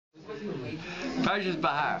Parshas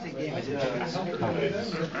BEHAR.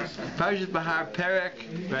 Parshas BEHAR,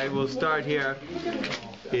 Perek, right, we'll start here.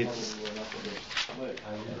 It's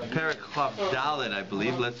Perek Chaf Dalet, I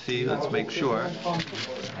believe. Let's see, let's make sure.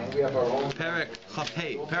 Perek Chaf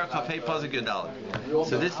Hey, Perek Chaf Hey, Pasuk Yud Dalet.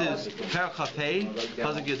 So this is Perek Chaf Hey,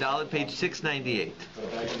 Pasuk Yud Dalet, page 698.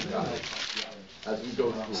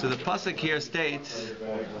 So the pasuk here states,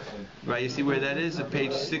 right? You see where that is? At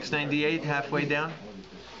page 698, halfway down.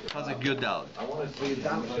 Pasuk Yud Dalet.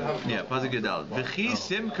 Yeah, Pasuk Yud Dalet. V'chi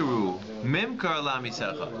simkaru mimkar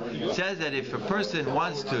lamisecha. It says that if a person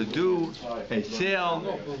wants to do a sale,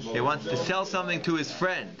 he wants to sell something to his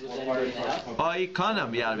friend, or if he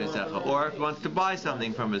wants to buy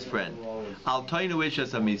something from his friend, al toinu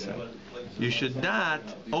ishas amisa. You should not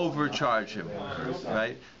overcharge him,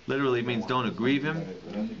 right? Literally means don't aggrieve him,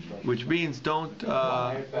 which means don't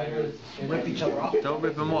rip each other off. Don't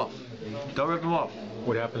rip him off. Don't rip him off.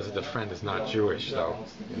 What happens if the friend is not Jewish, though?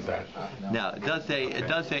 Is that now it does say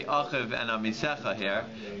achiv and amisecha here,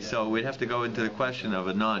 so we'd have to go into the question of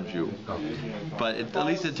a non-Jew. okay? But at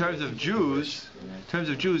least in terms of Jews,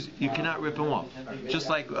 you cannot rip them off. Just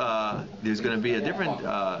like there's going to be a different.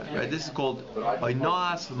 Right, this is called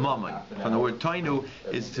oinas mammon. From the word toinu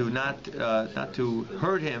is to not to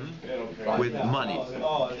hurt him with money,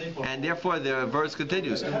 and therefore the verse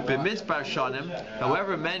continues. B'mispar shanim,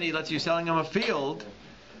 however many, let's say you're selling him a field.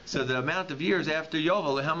 So the amount of years after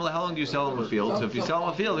Yovel, how long do you sell him a field? So if you sell him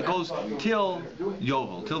a field, it goes till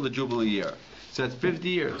Yovel, till the Jubilee year. So that's 50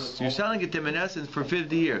 years. So you're selling it to him in essence for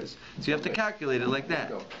 50 years. So you have to calculate it like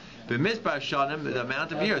that. But Mizbar Shanim, the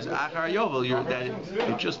amount of years, Achar Yovel, you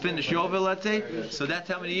just finished Yovel, let's say, so that's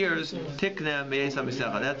how many years, Tiknem Be'esam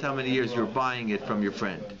Misecha, that's how many years you're buying it from your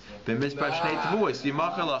friend. But Mizbar Shnei Tvuos,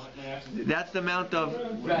 Yimachalach, that's the amount of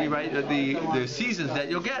the seasons that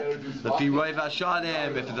you'll get. Lefi Roiv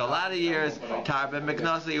HaShanim, if it's a lot of years, Tar Ben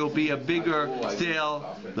Meknasa, it will be a bigger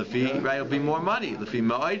sale. Lefi, right, it'll be more money. Lefi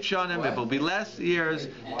Ma'oid Shanim, if it'll be less years,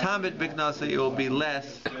 Tamit Meknasa, it will be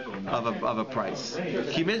less of a price.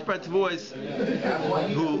 Ki Mizbar Tvuos,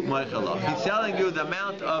 Hu Moichalach. He's selling you the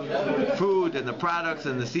amount of food and the products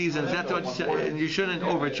and the seasons. That's what and you shouldn't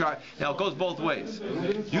overcharge. Now it goes both ways.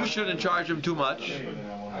 You shouldn't charge him too much,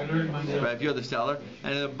 right, if you're the seller,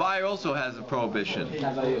 and the buyer also has a prohibition.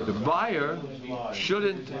 The buyer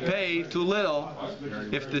shouldn't pay too little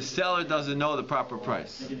if the seller doesn't know the proper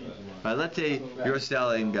price. Right, let's say you're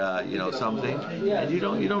selling something and you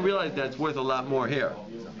don't realize that it's worth a lot more here.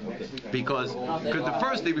 Because the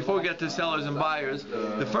first thing, before we get to sellers and buyers,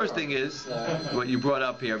 the first thing is what you brought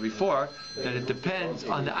up here before, that it depends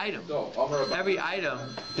on the item. Every item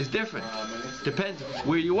is different. Depends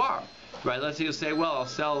where you are. Right, let's say you say, well, I'll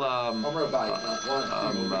sell,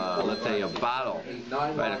 let's say a bottle,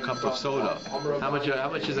 right, a cup of soda. How much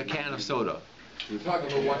is a can of soda? A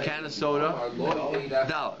can of soda,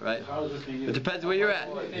 $1, right? It depends where you're at.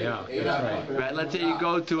 Yeah, that's right. Right, let's say you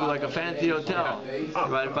go to like a fancy hotel,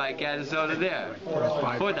 right, buy a can of soda there,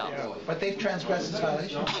 $4. But they've transgressed this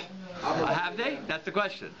violation. Have they? That's the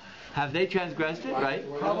question. Have they transgressed it, right?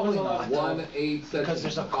 Probably not. Because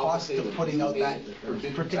there's a cost of putting out that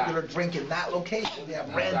particular drink in that location. They have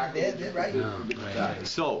rent, right? No, right.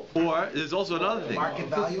 So, or there's also another thing. Market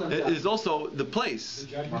value. There's also the place,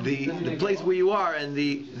 the place where you are, and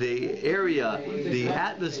the area, the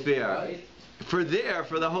atmosphere. For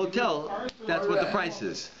the hotel, that's what the price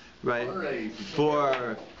is. Right,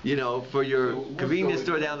 for your convenience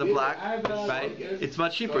store down the block, right? It's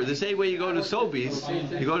much cheaper. The same way you go to Sobeys,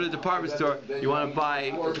 you go to the department store, you want to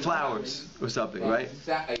buy flowers or something, right?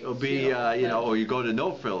 It'll be, or you go to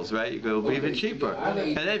No Frills, right? It'll be even cheaper.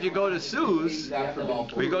 And then if you go to Sue's,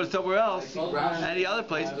 or you go to somewhere else, any other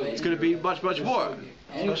place, it's going to be much, much more.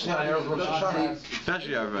 Especially on Erev Rosh Hashanah.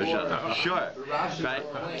 Especially on Rosh Hashanah, sure, right?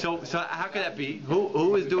 So how can that be?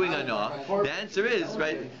 Who is doing anah? The answer is,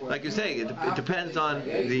 right, like you're saying, it depends on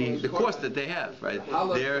the cost that they have, right?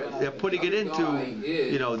 They're putting it into,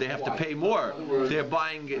 they have to pay more. They're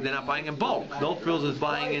not buying in bulk. Milk Frills is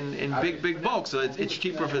buying in big bulk, so it's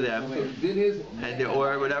cheaper for them,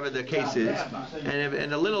 or whatever the case is. And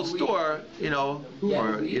in a little store, the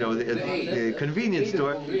convenience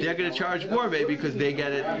store, they're going to charge more maybe because they get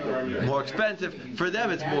it more expensive. For them,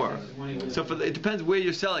 it's more. So it depends where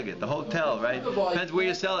you're selling it. The hotel, right? Depends where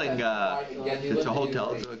you're selling. It's a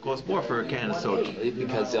hotel. So it costs more for a can of soda.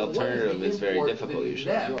 Because the alternative is very difficult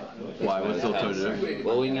usually. Why? What's the alternative?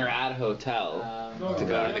 Well, when you're at a hotel, to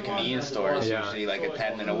go to the convenience store is usually like a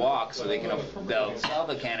 10-minute walk, so they'll sell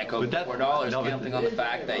the can of Coke for $4, counting on the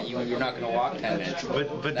fact that you're not going to walk 10 minutes.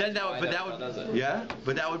 But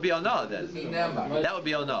that would be no then. That would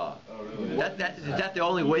be no. Is that the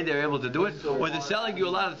only way they're able to do it? Or they're selling you a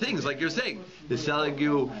lot of things, like you're saying. They're selling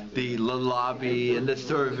you the lobby and the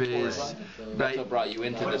service. That's what brought you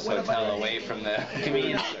into this hotel away from the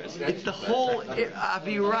convenience stores. It's the whole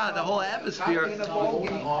avirah, the whole atmosphere.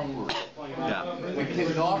 Yeah. We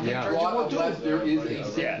cannot unless there is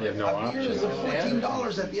a You have no option.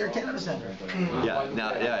 $14 at the Entertainment Center. Yeah.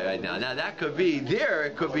 Now that could be there.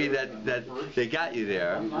 It could be that they got you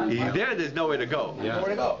there. There's nowhere to go. Nowhere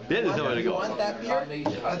to go. There's nowhere to You go. want that beer?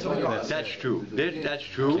 That's what it costs. That's true. That's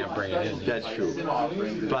true. Can't bring it in. That's true.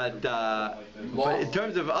 But in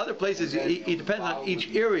terms of other places, it depends on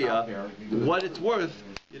each area what it's worth.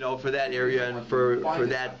 For that area and for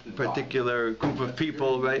that particular group of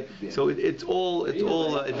people, right? So it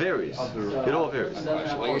varies. It all varies.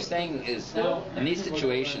 What you're saying is, in these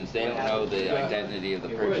situations, they don't know the identity of the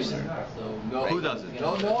purchaser. Right? Who doesn't? The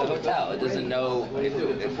hotel. It doesn't know if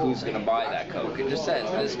who's going to buy that Coke. It just says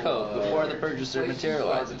this Coke before the purchaser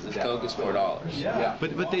materializes. This Coke is $4.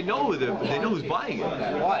 But they know who's buying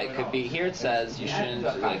it. Why? It could be here. It says you shouldn't,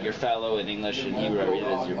 like your fellow in English and Hebrew it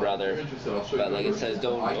is your brother, but like it says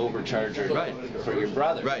don't overcharge for your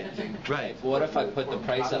brother. Right. What if I put the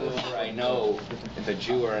price up before I know if a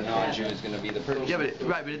Jew or a non-Jew is going to be the purchaser? Yeah, but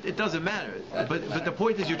it doesn't matter. But the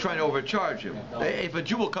point is you're trying to overcharge him. If a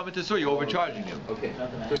Jew will come into the store, you're overcharging him. Okay.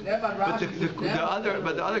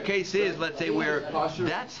 But the other case is, let's say, where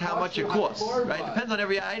that's how much it costs, right? It depends on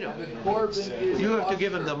every item. You have to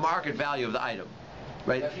give him the market value of the item.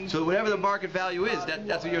 Right? So whatever the market value is,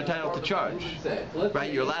 that's what you're entitled to charge.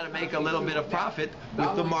 Right? You're allowed to make a little bit of profit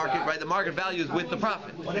with the market, right? The market value is with the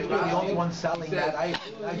profit. What if you're the only one selling that item?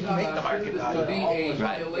 How do you make the market value?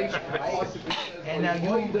 Right. And now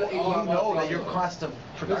you know that your cost of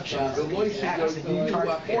production is X, and you charge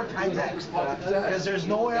 4 times X because there's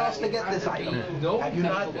nowhere else to get this item. Have you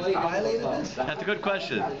not violated this? That's a good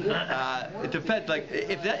question. It depends. Like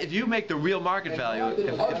if you make the real market value,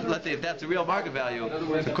 if let's say if that's the real market value,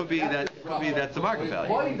 it could be that's the market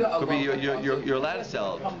value. It could be you're allowed to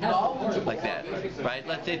sell it like that, right?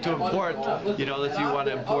 Let's say to import, let's say you want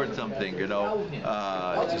to import something,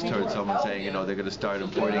 I just heard someone saying, they're going to start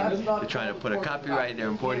importing. They're trying to put a copyright. They're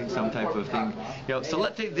importing some type of thing, So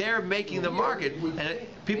let's say they're making the market, and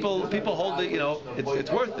people hold it.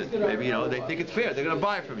 It's worth it. Maybe they think it's fair. They're going to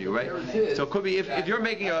buy from you, right? So it could be if you're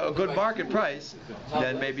making a good market price,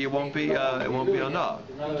 then maybe it won't be enough.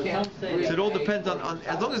 So it all depends on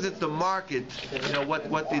as long as it's the market,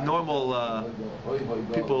 what the normal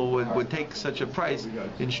people would take such a price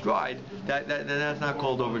in stride, that's not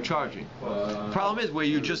called overcharging. Problem is where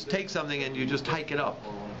you just take something and you just hike it up,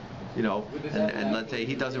 and let's say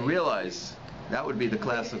he doesn't realize. That would be the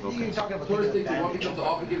classical case. You're talking about taking advantage.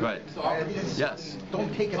 Right. Yes.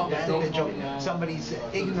 Don't take advantage of somebody's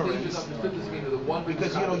ignorance.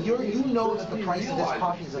 Because you know that the price of this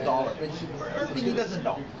coffee is $1. He doesn't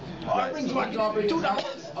know. It brings money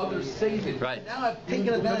 $2. Others save it. Right. Now I've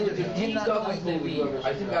taken advantage of him not knowing.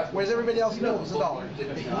 Whereas everybody else knows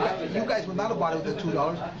 $1. You guys would not have bought it with the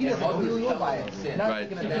 $2. He doesn't know you'll buy it. Now Right.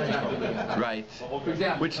 taking advantage of it. Right.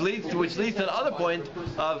 Which leads to the other point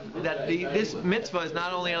of that this mitzvah is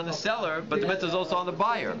not only on the seller, but the mitzvah is also on the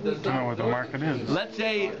buyer. I don't know what the market is. Let's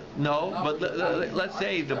say let's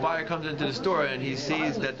say the buyer comes into the store and he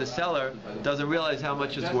sees that the seller doesn't realize how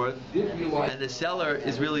much it's worth, and the seller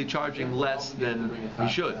is really charging less than he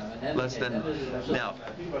should, less than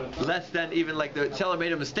even like the seller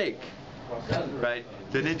made a mistake, right?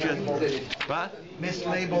 The what?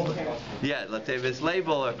 Mislabeled. Yeah, let's say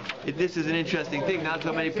mislabel. This is an interesting thing. Not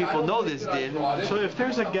so many people know this, Din. So if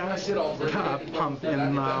there's a gas pump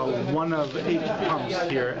in one of 8 pumps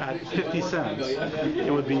here at 50 cents,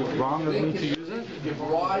 it would be wrong of me to use it?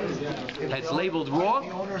 It's labeled wrong.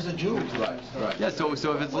 The owner's a Jew. Yeah, so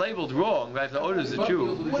if it's labeled wrong, right, if the owner's a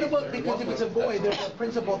Jew. What about, because if it's a boy, there's a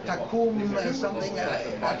principle, takum something,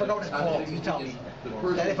 I forgot what it's called, you tell me.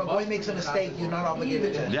 That if a boy makes a mistake, you're not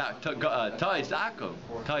obligated to. Yeah, Ta'is Akum.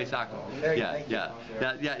 Yeah.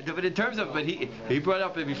 But in terms of, he brought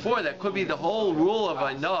up before that could be the whole rule of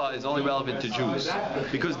Ainah is only relevant to Jews,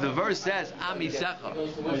 because the verse says Amisecha.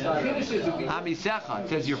 Amisecha. It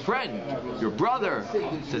says your friend, your brother.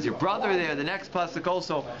 It says your brother there. The next pasuk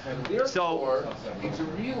also. So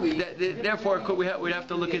therefore, we'd have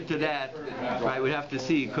to look into that, right? We'd have to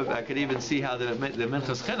see. I could even see how the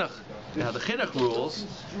Minchas Chinuch. Now the chinuch rules,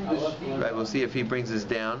 right? We'll see if he brings this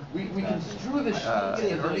down. We construe this If the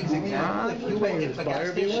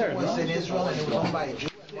gas station was in Israel and it was owned by a Jew,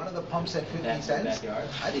 one of the pumps at 50 cents,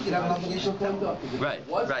 I think you'd have an obligation to tell them. Right.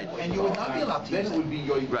 And you would not be allowed to use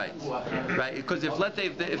it. Right. Because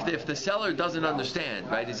if the seller doesn't understand,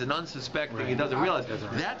 right, he's an unsuspecting, he doesn't realize.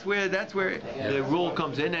 That's where the rule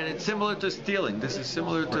comes in, and it's similar to stealing. This is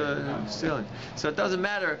similar to stealing. So it doesn't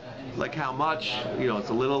matter like how much, it's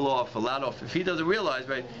a little off, a lot off. If he doesn't realize,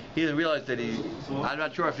 right, he doesn't realize that I'm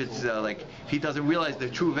not sure if it's like he doesn't realize the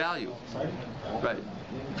true value, right?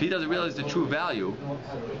 If he doesn't realize the true value,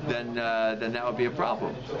 then that would be a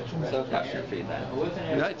problem. So kosher feed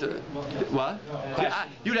then. Right? What?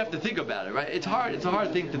 You'd have to think about it, right? It's hard. It's a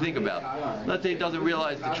hard thing to think about. Let's say he doesn't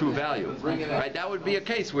realize the true value, right? That would be a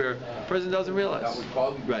case where a person doesn't realize.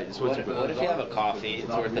 Right. What if you have a coffee? It's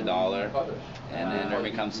worth $1, and then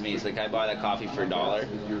Rabbi comes to me. He's like, I bought that coffee for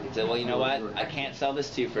 $1. He said, well, you know what? I can't sell this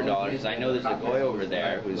to you for $1 because I know there's a guy over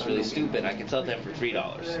there who's really stupid. I can sell it to him for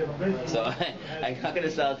 $3. So I'm not going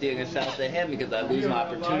to sell it to you. I'm going to sell it to him because I lose my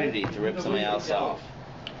opportunity to rip somebody else off.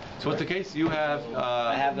 So what's the case? You have...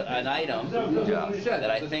 I have an item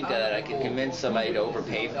that I think that I can convince somebody to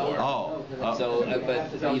overpay for. So,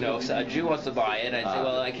 so a Jew wants to buy it, and I say,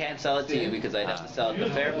 well, I can't sell it to you because I'd have to sell it at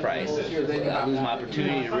the fair price. I lose my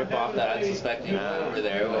opportunity to rip off that unsuspecting over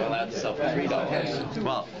there who I'm allowed to sell for $3.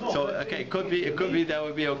 Well, so it could be that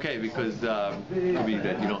would be okay because it could be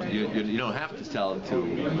that you don't have to sell it to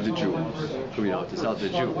the Jew. It could be to sell it to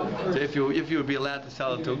the Jew. So if you would be allowed to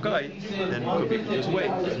sell it to a guy, then it could be just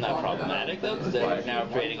wait. Isn't that problematic though? Because they're now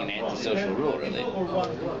creating an antisocial rule, really.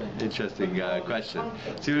 Interesting question.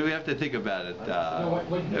 See, we have to think about it.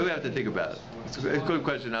 We have to think about it. It's a good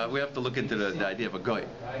question. We have to look into the idea of a goy.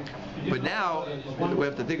 But now we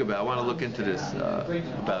have to think about. I want to look into this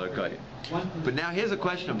about a goy. But now here's a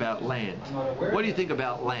question about land. What do you think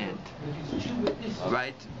about land?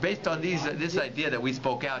 Right? Based on this idea that we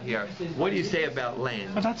spoke out here, what do you say about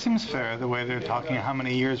land? But that seems fair. The way they're talking, how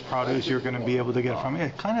many years produce you're going to be able to get from it.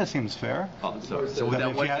 It kind of seems fair. So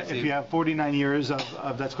if you have 49 years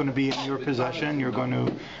of that's going to be in your possession, you're going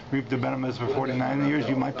to reap the benefits for 49 years.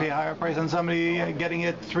 You might pay a higher price than somebody getting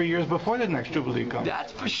it 3 years before the next Jubilee comes.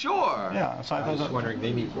 That's for sure. Yeah. So I was wondering,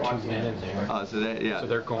 they need 2 men in there. So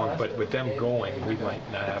they're going, but with them going, we might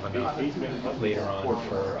not have enough later on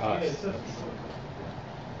for us.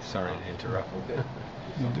 Sorry to interrupt.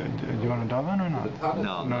 Do you want to dive in or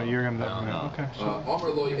not? No, you're going to dive in. No. Okay.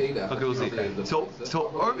 Okay, we'll see.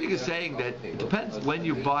 So Irving is saying that it depends when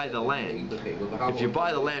you buy the land. If you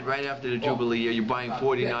buy the land right after the Jubilee year, you're buying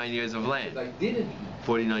 49 years of land.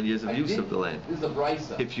 49 years of use of the land.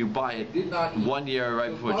 If you buy it 1 year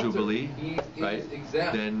right before Jubilee, right,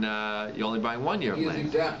 then you're only buying 1 year of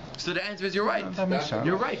land. So the answer is you're right. That makes sense.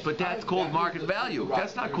 You're right, but that's called market value.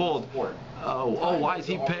 That's not called, why is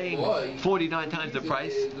he paying 49 times the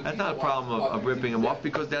price? That's not a problem of ripping him off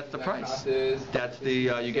because that's the price. That's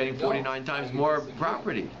you're getting 49 times more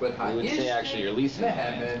property. We would say actually you're leasing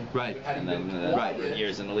land. Right. And then the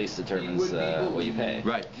years in the lease determines what you pay.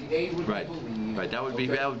 Right. That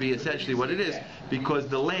would be essentially what it is, because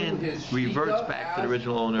the land reverts back to the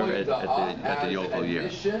original owner at the Yovel year.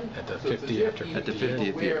 At the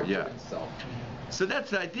 50th year, yeah. So that's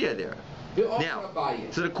the idea there. Now,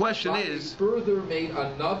 so the question is,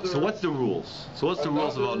 so what's the rules? So what's the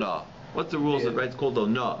rules of Onah? What's the rules of, right, it's called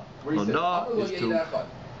Onah. Onah is to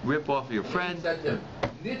rip off your friend.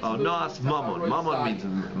 Onah's mammon. Mammon means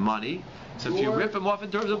money. So if you rip him off in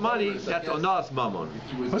terms of money, that's Onah's mammon.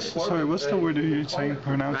 What's the word you're saying?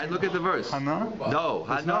 Right, look at the verse. Hana? No,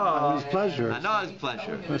 Hana is pleasure. Hana is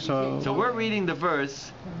pleasure. So we're reading the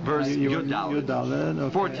verse Yud-Dalet,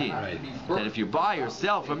 okay. 14. That if you buy or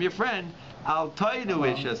sell from your friend, Al Tainu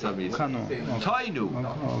Isha Samis. Tainu.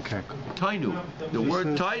 Okay. Tainu. The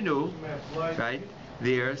word Tainu, right,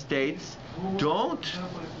 there states, don't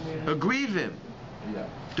aggrieve him.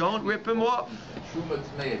 Don't rip him off.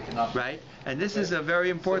 Right? And this is a very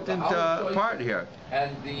important part here.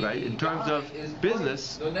 Right? In terms of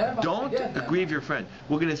business, don't aggrieve your friend.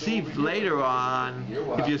 We're going to see later on,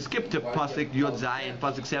 if you skip to Pasuk Yud Zayin,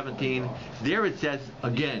 Pasuk 17, there it says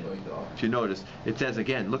again. If you notice, it says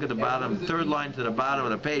again. Look at the bottom, third line to the bottom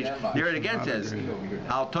of the page. There it again says,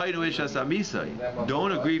 Al Toinu Isha Samisai.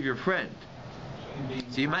 Don't aggrieve your friend.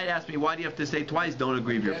 So you might ask me, why do you have to say twice, don't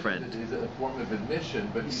aggrieve your friend?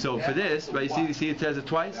 So for this, right, you see it says it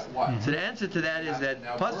twice? So the answer to that is that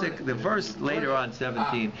Pasuk, the verse later on,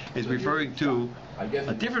 17, is referring to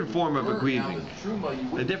a different form of aggrieving,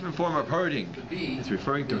 a different form of hurting. It's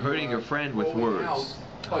referring to hurting your friend with words.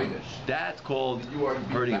 That's called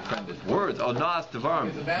hurting a friend with words. Onas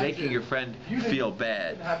Devarim, making your friend feel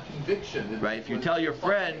bad. Right? If you tell your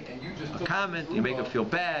friend a comment, you make him feel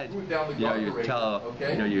bad. You tell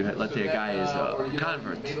let's say a guy is a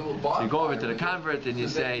convert. So you go over to the convert and you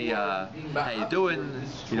say, how you doing?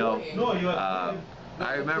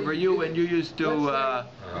 I remember you when you used to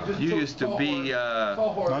be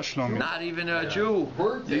not even a Jew.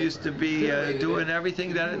 You used to be doing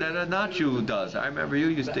everything that a not Jew does. I remember you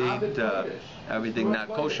used to eat everything not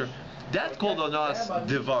kosher. That's called onas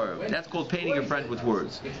devarim. That's called painting a friend with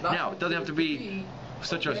words. Now, it doesn't have to be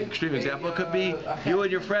such an extreme example. It could be you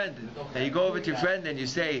and your friend, and you go over to your friend and you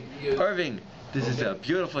say, Irving, this is a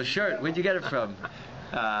beautiful shirt. Where'd you get it from?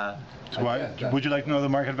 Would you like to know the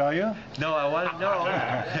market value? No, I want to know.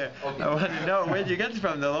 I want to know where did you get it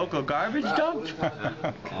from? The local garbage dump?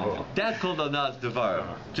 That's called onas devarim.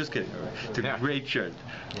 Just kidding. It's a great shirt.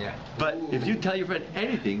 Yeah. But if you tell your friend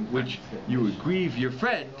anything which you would grieve your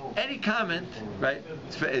friend, any comment, right?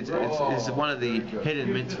 It's one of the hidden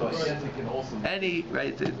mitzvahs.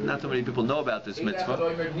 Not so many people know about this mitzvah,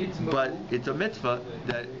 but it's a mitzvah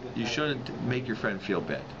that you shouldn't make your friend feel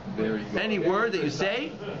bad. Any word that you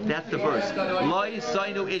say, that's the verse.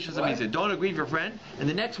 Don't aggrieve your friend. And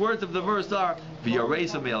the next words of the verse are,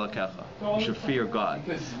 you should fear God.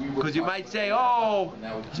 Because you might say, oh,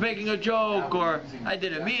 it's making a joke, or I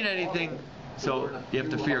didn't mean anything. So you have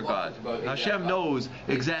to fear God. Hashem knows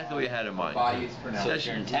exactly what you had in mind. So it's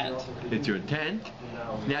your intent. It's your intent.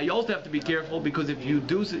 Now you also have to be careful, because if you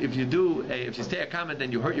say a comment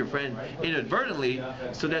and you hurt your friend inadvertently,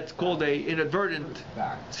 so that's called a inadvertent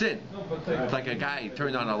sin. It's like a guy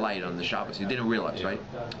turned on a light on the Shabbos. He didn't realize, right?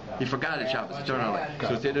 He forgot at Shabbos. He turned on a light,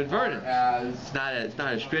 so it's inadvertent. It's not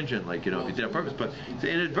as stringent, like if he did it on purpose, but it's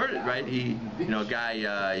inadvertent, right? He, just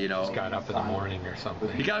got up in the morning or something.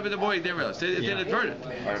 He got up in the morning, didn't realize. It's inadvertent.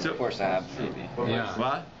 Or force a habit, maybe. Yeah.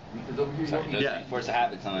 What? Force a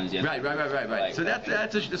habit sometimes. Right. So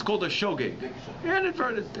it's called a shogeg.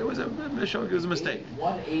 Inadvertent. It was a shogeg. It was a mistake.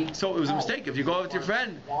 So it was a mistake. If you go over to your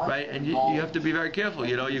friend, right, and you have to be very careful.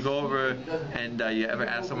 You go over and you ever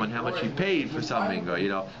ask someone how much he paid for something, or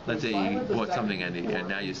let's say he bought something and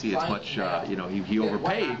now you see it's much. He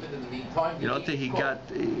overpaid. Let's say he got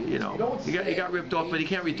ripped off, but he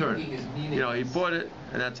can't return. He bought it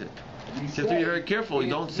and that's it. You have to be very careful. You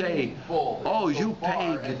don't say, "Oh, you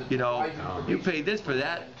paid this for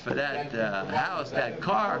that house, that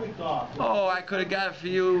car. Oh, I could have got it for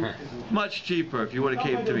you much cheaper if you would have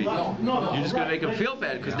came to me." You're just going to make him feel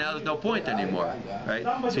bad, because now there's no point anymore, right?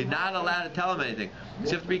 So you're not allowed to tell him anything. So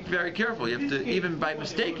you have to be very careful. You have to, even by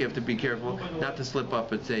mistake, you have to be careful not to slip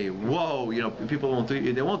up and say, "Whoa," people won't do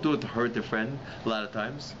it. They won't do it to hurt their friend a lot of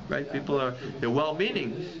times, right? They're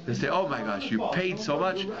well-meaning. They say, "Oh my gosh, you paid so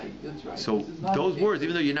much." So those words,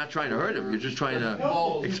 even though you're not trying to hurt him, you're just trying to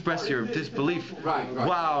express your disbelief.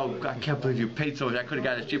 Wow, I can't believe you paid so much. I could have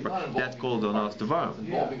got it cheaper. That's called onas devarim.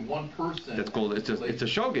 That's called it's a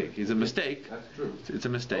shogeg. It's a mistake. It's a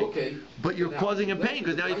mistake. But you're causing him pain,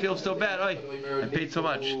 because now you feel so bad. I paid so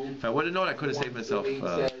much. If I would have known, I could have saved myself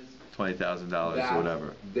 $20,000 or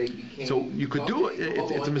whatever. So you could do it.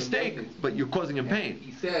 It's a mistake, but you're causing him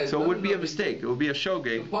pain. So it would be a mistake. It would be a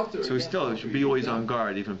shogeg. So he still should be always on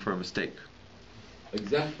guard, even for a mistake.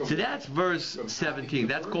 So that's verse 17.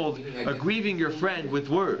 That's called aggrieving your friend with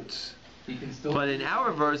words. But in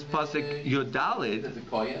our verse, pasuk Yodalid,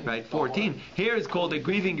 right, 14, here is called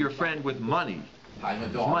aggrieving your friend with money.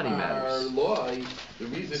 Money matters.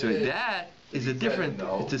 So that is a different,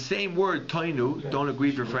 it's the same word, toinu, don't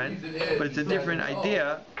aggrieve your friend, but it's a different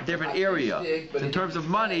idea, different area. It's in terms of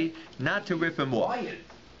money, not to rip him off.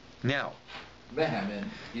 Now,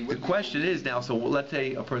 the question is now, so let's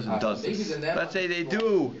say a person does this. Let's say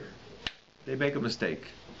they make a mistake.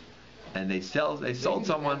 And they sold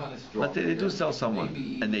someone, let's say they do sell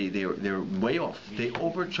someone, and they're way off. They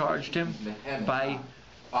overcharged him by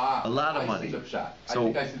a lot of money.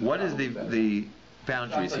 So what is the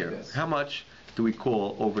boundaries here? How much do we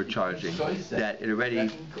call overcharging that it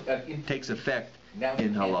already takes effect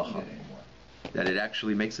in halacha? That it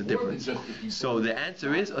actually makes a difference. So the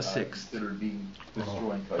answer is a sixth.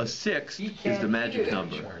 A sixth is the magic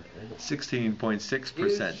number.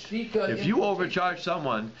 16.6%. If you overcharge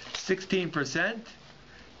someone 16%,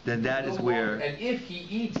 then that is where that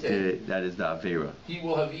is the avera.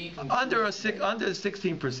 Under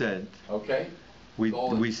 16%. Okay.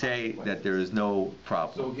 We say that there is no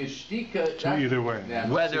problem. So either way,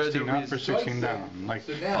 whether 16 up or 16 down. Like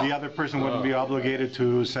the other person wouldn't be obligated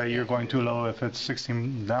to say you're going too low if it's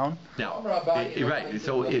 16 down? No. Right.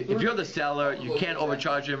 So if you're the seller, you can't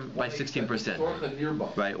overcharge him by 16%.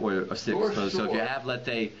 Right? Or 6. So if you have, let's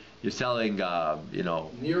say, you're selling, a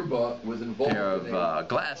pair of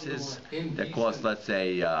glasses that cost, let's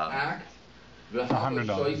say,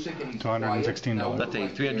 $100 to $116. Let's say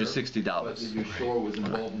 $360.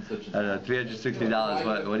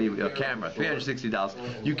 $360. What do you? A camera.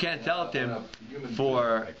 $360. You can't sell it to him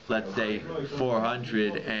for, let's say,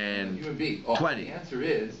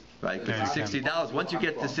 $420. Right, because $60. Once you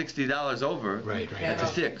get to $60 over, that's a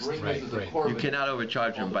sixth. You cannot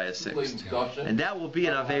overcharge him by a sixth, and that will be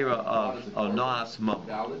an avera of Noas Mum.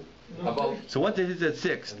 So once it is at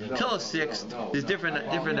sixth, till a sixth, there's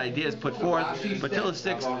different ideas put forth, but till a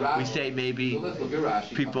sixth, we say maybe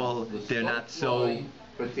people, they're not so,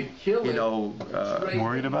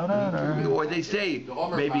 worried about it, or they say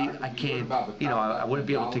maybe I can't, I wouldn't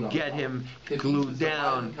be able to get him glued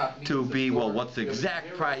down to be, well, what's the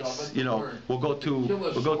exact price? We'll go to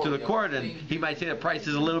the court, and he might say the price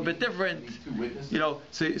is a little bit different.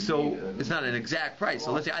 So it's not an exact price.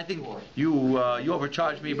 So let's say I think you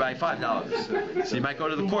overcharged me by $5. So you might go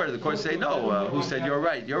to the court, and the court say, no, who said you're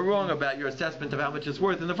right? You're wrong about your assessment of how much it's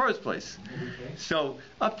worth in the first place. So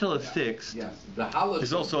up till a sixth.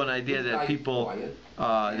 There's also an idea that people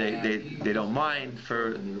they don't mind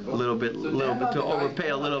for a little bit to overpay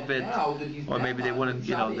a little bit, or maybe they wouldn't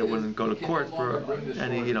go to court for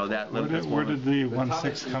any that little bit. Where did the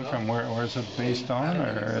 1/6 come from? Where is it based on,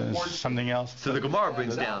 or is something else? So the Gemara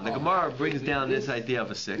brings down this idea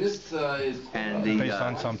of a sixth, and based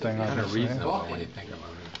on something reasonable when you think about it.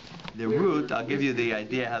 The root, I'll give you the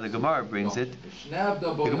idea how the Gemara brings it. The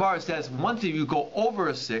Gemara says once you go over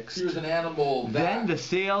a sixth, then the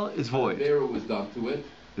sale is void.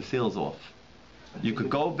 The sale is off. You could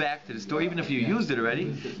go back to the store, even if you used it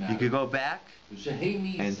already. You could go back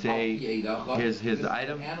and say, here's the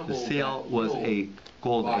item. The sale was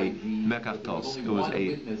called a mekartos. It was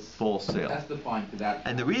a false sale.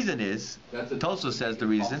 And the reason is, Tosso says the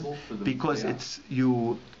reason, because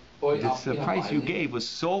the price you gave was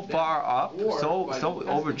so far up, so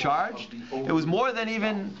overcharged. It was more than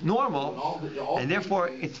even normal, and therefore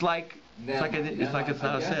it's like it's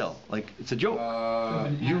not a sale. Like it's a joke.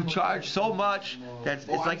 You charge so much that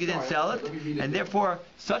it's like you didn't sell it, and therefore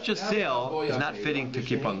such a sale is not fitting to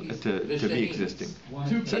keep on to be existing.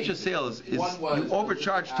 Such a sale is you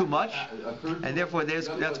overcharge too much, and therefore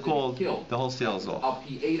that's called the whole sale is off.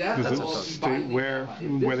 Does it state where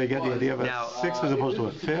they get the idea of a sixth as opposed to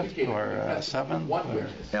a fifth or a seventh?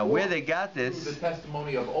 Now where they got this? The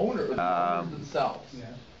testimony of owners themselves.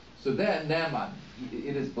 So then, Naaman,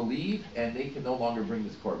 it is believed, and they can no longer bring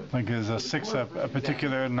this korban. Like, is a six a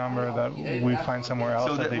particular number that we find somewhere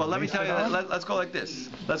else? So let me tell you. Let's go like this.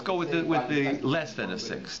 Let's go with the less than a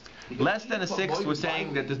sixth. Less than a sixth, we're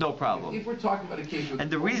saying that there's no problem. If we're talking about a case,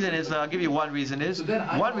 and the reason is, I'll give you one reason is,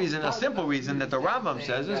 a simple reason that the Rambam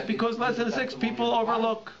says is because less than a sixth people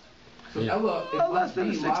overlook. Less than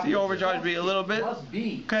a 60, you overcharged me a little bit.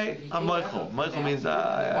 Okay, I'm Michael. Michael means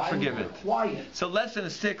I forgive it. So less than a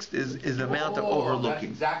sixth is the amount of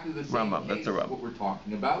overlooking. Rambam, that's the Rambam. What we're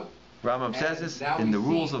talking about. Rambam says this in the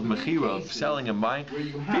rules of Mechira, of selling and buying.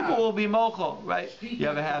 People will be mochel, right? You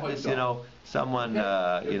ever have this, someone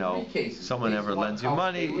ever lends you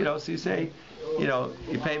money, so you say, you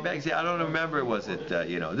pay back. You say, I don't remember. Was it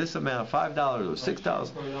this amount, $5 or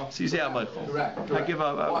 $6? So you say, I'm like, I give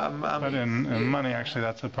up. But in money, actually,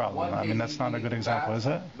 that's the problem. I mean, that's not a good example, is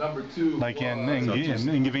it? Like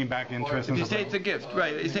in giving back interest. If you say it's a gift,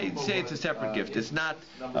 right? You say it's a separate gift. It's not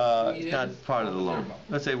part of the loan.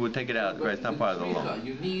 Let's say we'll take it out. Right? It's not part of the loan.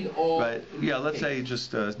 Right? Yeah. Let's say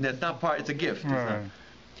just it's not part. It's a gift. Right.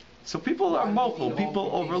 So people are mochel.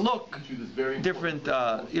 People overlook different,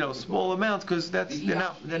 small amounts because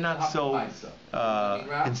they're not so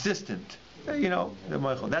insistent. They're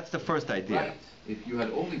mochel. That's the first idea.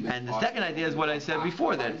 And the second idea is what I said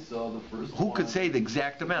before, that who could say the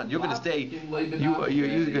exact amount? You're going to say you're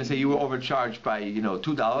going to say you were overcharged by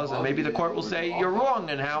 $2, and maybe the court will say you're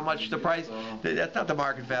wrong and how much the price. That's not the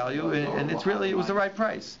market value, and it was the right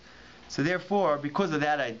price. So therefore, because of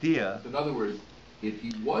that idea, in other words, if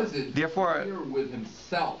he wasn't clear with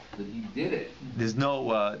himself that he did it, there's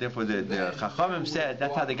no. Therefore, the Chachamim said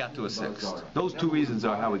that's how they got to a sixth. Those two reasons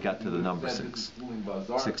are how we got to the number 6,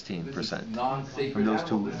 16%. From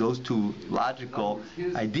those two logical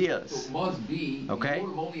ideas. Okay.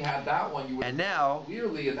 And now,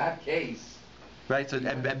 clearly in that case, right. So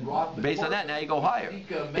and based on that, now you go higher.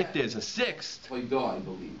 If there's a sixth,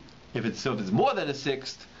 if it's more than a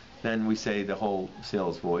sixth, then we say the whole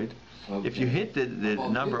sale is void. Okay. If you hit the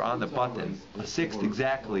number on the button, a sixth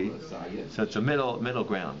exactly, so it's a middle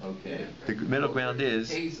ground. Okay. The middle ground is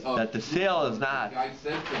that the sale is not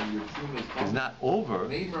over,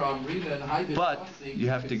 but you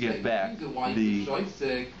have to give back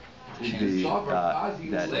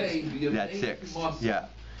that six. Yeah.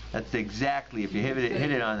 That's exactly, if you hit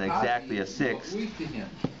it on exactly a sixth,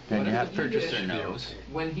 then you have to. Purchaser knows.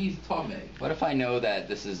 When he's tummy. What if I know that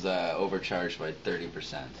this is overcharged by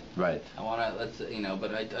 30%? Right. I want to,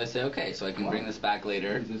 but I say, okay, so I can bring this back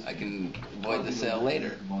later. I can avoid the sale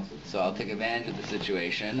later. So I'll take advantage of the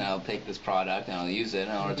situation. I'll take this product and I'll use it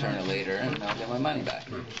and I'll return it later and I'll get my money back.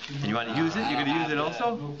 And you want to use it? You're going to use it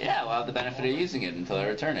also? Yeah, well, I have the benefit of using it until I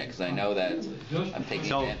return it because I know that I'm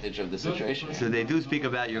taking advantage of the situation. So they do speak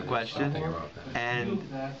about your question, and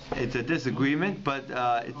it's a disagreement, but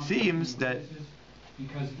it seems that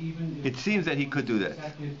he could do that.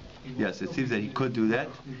 Yes, it seems that he could do that.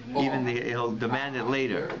 Even he'll demand it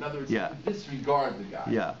later. Yeah. Disregard the guy.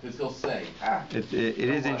 Yeah. Because he'll say, it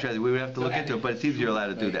is interesting. We would have to look into it, but it seems you're allowed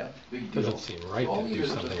to do that. It doesn't seem right to do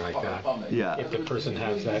something like that. Yeah. If the person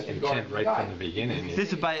has that intent right from the beginning.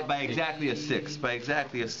 This is by exactly a sixth. By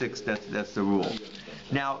exactly a sixth, that's the rule.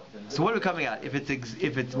 Now, so what are we coming out? If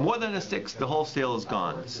it's more than a sixth, the whole sale is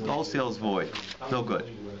gone. The whole sale is void. No good.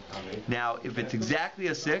 Now, if it's exactly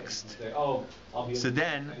a sixth, so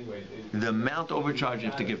then the amount overcharged you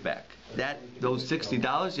have to give back. Those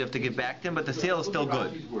 $60 you have to give back to them, but the sale is still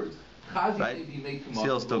good. Right?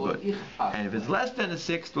 Sale is still good. And if it's less than a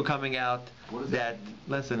sixth, we're coming out that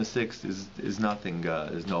less than a sixth is nothing.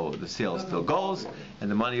 The sale still goes,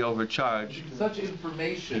 and the money overcharged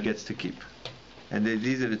he gets to keep. And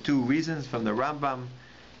these are the two reasons from the Rambam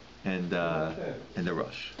and the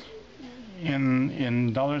Rush.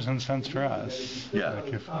 In dollars and cents for us, Yeah.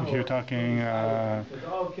 like if you're talking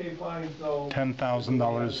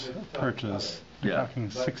 $10,000 purchase, you're Yeah. talking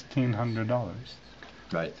 $1,600.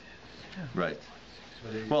 Right.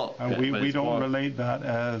 Well, And we don't relate that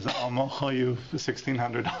as Al-Mochayu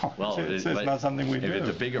 $1,600. Well, it's not something we do. If it's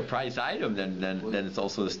a bigger price item, then it's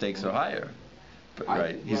also the stakes are higher. But,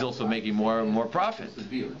 right. He's also making more profit.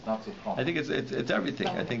 I think it's everything.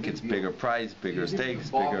 I think it's bigger price, bigger stakes,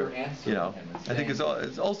 bigger. I think it's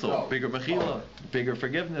also bigger mechila, bigger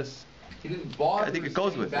forgiveness. I think it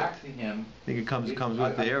goes with it. I think it comes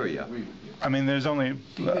with the area. I mean, there's only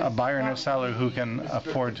a buyer and a seller who can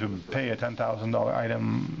afford to pay a $10,000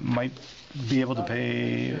 item might be able to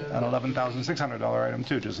pay an $11,600 item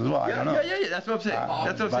too, just as well. I don't know. Yeah. That's what I'm saying.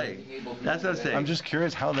 That's what I'm saying. I'm just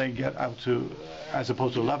curious how they get out to, as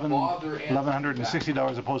opposed to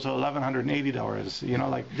 $1,160 opposed to $1,180.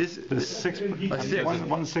 Like this six.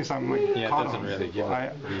 One sixth. I'm like, Yeah, it doesn't really give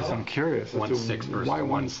a reason. I'm curious. 1/6 versus why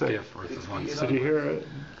 1/5 versus 1/6. Did you hear it?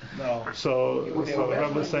 No. So Rabbi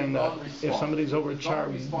was saying that if somebody's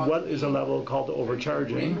overcharged, what is a level called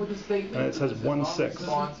overcharging? And it says 1/6.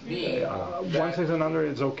 1/6 and under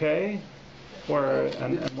is okay,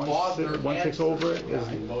 and 1/6 over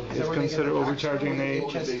is considered overcharging the.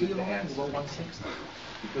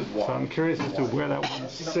 So I'm curious as to where that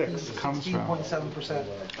 1/6 comes from. 16.7%.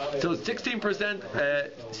 So 16%,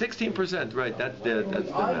 16%, right? That's the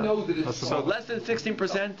amount. So less than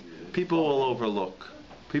 16%, people will overlook.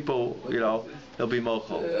 People, they'll be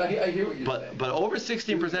mochel. But over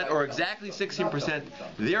 16% or exactly 16%,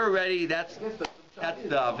 they're already that's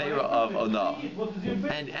the avera of Ona.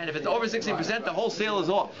 And if it's over 16%, the whole sale is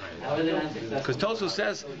off. Because Tosu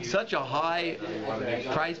says such a high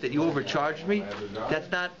price that you overcharged me,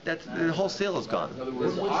 the whole sale is gone.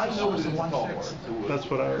 That's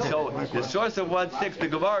what I. So the source of 1/6 the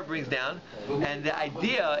Gemara brings down, and the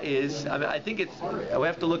idea is, I think we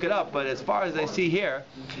have to look it up, but as far as I see here,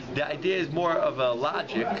 the idea is more of a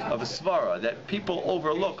logic of a svara that people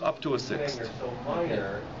overlook up to a sixth.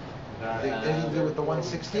 Anything to do with the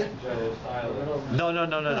 160th? No. Now,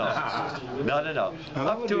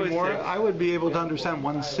 Up to a more, sixth. I would be able to understand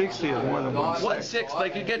 160 is more than 1/6. 1/6,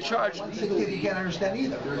 like you get charged. 160th you can't understand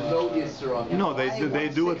either. No, they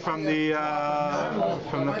do it from the Now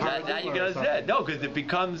you gotta say no, because it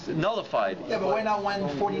becomes nullified. Yeah, but why not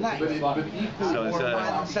 149? So it's Or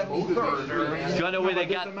 173rd? Do you want to know where they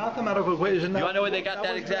got? the mathematical equation. You want to know where they got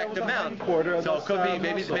that exact amount? So it could be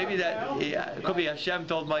maybe that it could be Hashem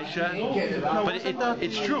told Moshe. But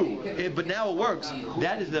it's true. But now it works.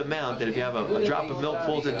 That is the amount that if you have a drop of milk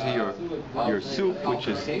falls into your soup, which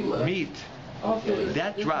is meat.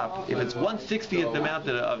 That drop, if it's 1/60th the amount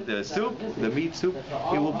of the soup, the meat soup,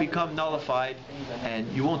 it will become nullified, and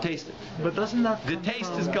you won't taste it. But doesn't that The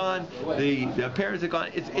taste is gone. The appearance is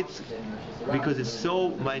gone. It's because it's so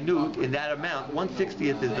minute in that amount.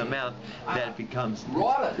 1/60th is the amount that it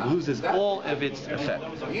loses all of its effect.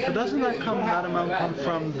 But doesn't that amount come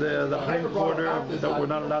from the hind quarter that we're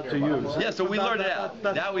not allowed to use? Yeah, so we learned it out.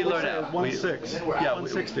 Now we learn it out. 1/6. Yeah,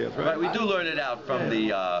 1/60th, right? Right, we do learn it out from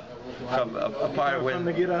the a part of when From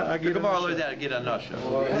the Gemara learns that Gita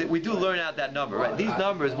Nasha. We do learn out that number, right? These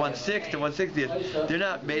numbers, 1/6 and 1/60, they're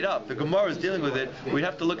not made up. The Gemara is dealing with it. We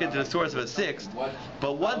have to look into the source of a sixth.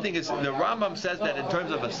 But one thing is, the Rambam says that in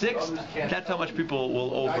terms of a sixth, that's how much people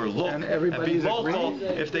will overlook. And everybody's agreeing?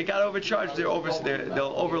 If they got overcharged,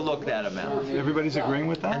 they'll overlook that amount. Everybody's agreeing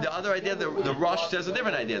with that? And the other idea, the Rosh says a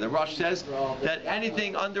different idea. The Rosh says that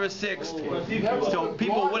anything under a sixth, so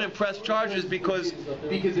people wouldn't press charges because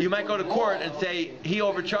you might go to court and say, he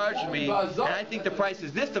overcharged me, and I think the price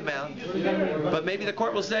is this amount, but maybe the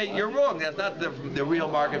court will say, you're wrong, that's not the real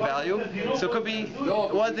market value. So it could be,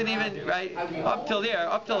 it wasn't even, right, up till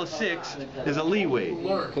a sixth, there's a leeway.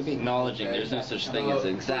 Could be acknowledging there's no such thing as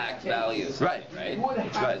exact values. Right. Right.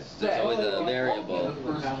 There's always a variable,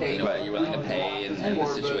 what you're willing to pay in the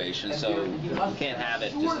situation. So you can't have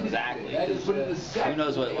it just exactly. Who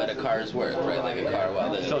knows what a car is worth, right? Like a car.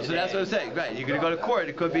 So that's what I'm saying, right? You're going to go to court.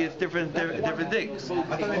 It could be different things. I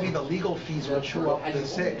thought maybe the legal fees would chew up the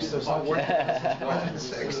six, so it's not worth the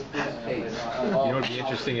six. You know, it'd be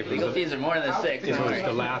interesting if legal fees are more than 6. it was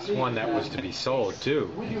the last one that was to be sold too.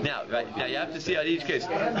 Now you have to see on each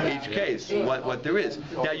case what there is.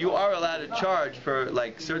 Now you are allowed to charge for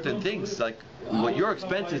like certain things, like what your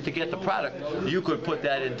expense is to get the product. You could put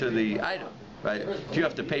that into the item. Right? If you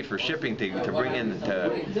have to pay for shipping to bring in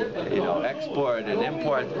to export and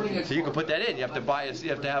import, so you can put that in. You have to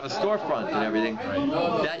you have to have a storefront and everything.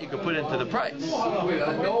 That you can put into the price.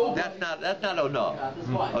 That's not Ona.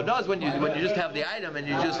 Ona is when you just have the item and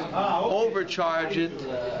you just overcharge it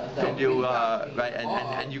and you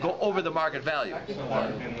and you go over the market value.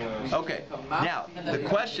 Okay. Now the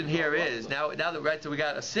question here is now that so we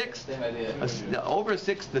got a sixth. Over a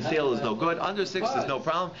sixth the sale is no good. Under sixth is no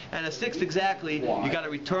problem, and a sixth exactly. You got to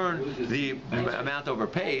return the amount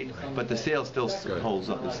overpaid, but the sale still holds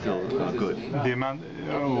up. It's still good. The amount,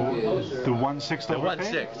 the 1/6 The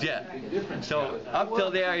overpaid? 1/6, yeah. So up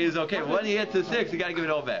till there he's okay. When he hits the 6, you got to give it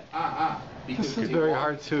all back. This is very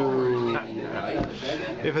hard to.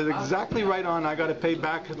 If it's exactly right on, I got to pay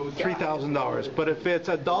back $3,000. But if it's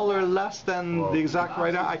 $1 less than the exact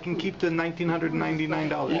right on, I can keep the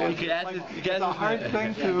 $1,999. You can ask It's a hard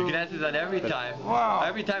thing to. You can ask this on every time. Wow.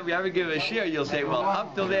 Every time we ever give a share, you'll say, well,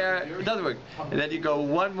 up till there, it doesn't work. And then you go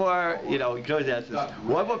one more, you can always ask this,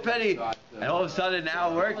 one more penny, and all of a sudden now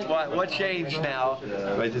it works. What changed now?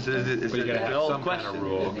 Right, it's an old question. Kind of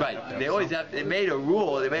rule. Right. They made a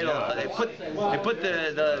rule. They put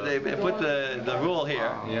the rule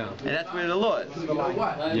here. Yeah. And that's where the law is.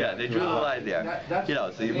 Yeah, they drew the line there.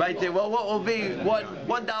 So you might say, well, what will be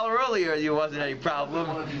 $1 earlier? You wasn't any problem.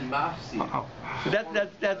 So that's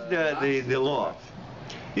the law.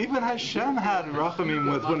 Even Hashem had rachamim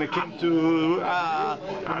with when it came to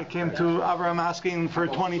Abraham asking for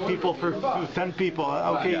 20 people for 10 people.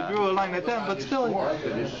 Okay, he drew a line at 10, but still he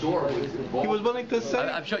was willing to say.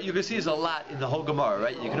 I'm sure you can see there's a lot in the whole Gemara,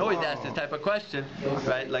 right? You can always ask this type of question,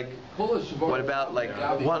 right? Like, what about like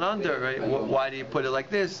one under, right? Why do you put it like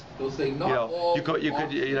this? You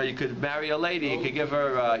could marry a lady. You could give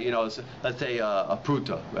her, let's say a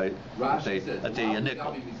pruta, right? Let's say a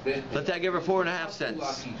nickel. Let's say I give her 4.5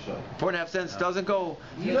 cents. 4.5 cents doesn't go.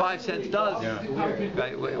 5 cents does. Yeah.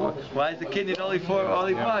 Right? Why is the kidney only 5?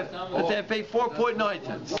 Let's say I pay 4.9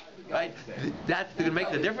 cents. Right? That's going to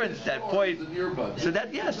make the difference. That point. So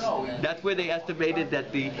that's where they estimated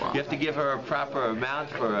that you have to give her a proper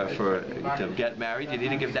amount to get married. You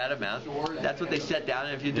need to give that amount. That's what they set down.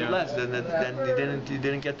 And if you do less, then you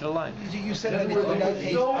didn't get to the line. You said that if he got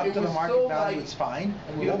paid up to the market value, it's fine.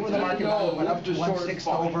 Over the market value, but up to 1/6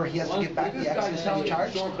 over, he has to give back the excess that he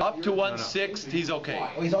charged. Up to 1/6, he's okay. Oh,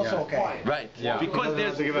 he's also okay. Right. Yeah. Because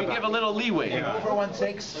we give a little leeway. Over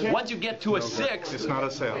 1/6. Once you get to a 6, It's not a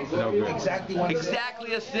sale. No good. Exactly 1/6.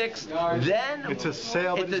 exactly a 6, then It's a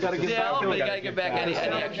sale, but it's he's a got to give sale, back. but you got to give back any You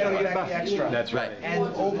gotta extra. give back the extra. That's right. And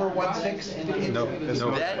over 1/6, No.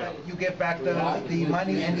 Then, you get back the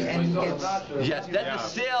money and he gets. yes, then the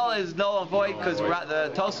sale is null and void because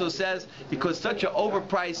the Toso says because such an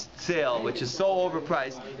overpriced sale, which is so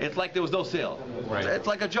overpriced, it's like there was no sale. Right. It's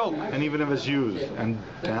like a joke. And even if it's used and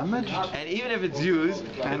damaged. And even if it's used,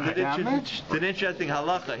 And it's damaged? an interesting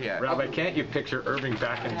halacha here. Rabbi, can't you picture Irving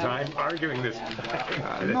back in time arguing this?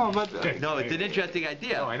 No, but No, it's an interesting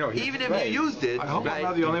idea. No, I know. Even if Right. you used it, I hope I'm right?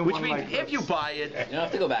 not the only Which one means like if this. you buy it, You don't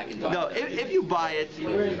have to go back and talk. no, if you buy it,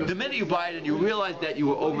 the minute you buy it and you realize that you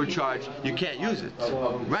were overcharged, you can't use it.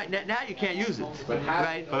 Right now you can't use it.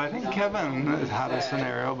 Right. But I think Kevin has had a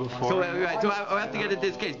scenario before. So I have to get into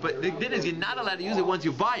this case. But the thing is, you're not allowed to use it once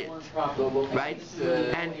you buy it, right?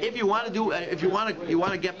 And if you want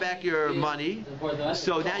to get back your money,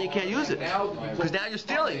 so now you can't use it because now you're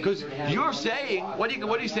stealing. Because you're saying, what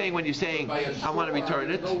are you saying when you're saying, I want to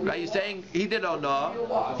return it, right? You're saying, he did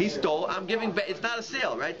no, he stole, I'm giving back, it's not a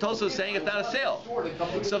sale, right? Tosa is saying it's not a sale.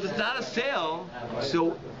 So if it's not a sale,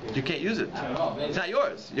 so you can't use it. It's not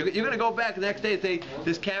yours. You're going to go back the next day and say,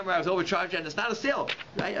 this camera I was overcharged and it's not a sale,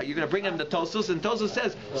 right? You're going to bring them to Tosos, and Tosos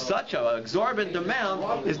says, such an exorbitant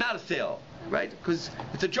amount is not a sale, right? Because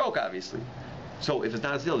it's a joke, obviously. So if it's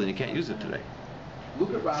not a sale, then you can't use it today.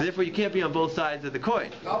 So therefore, you can't be on both sides of the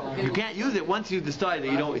coin. You can't use it once you decide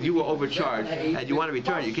that you were overcharged and you want to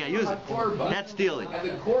return it. You can't use it. That's stealing.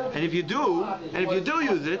 And if you do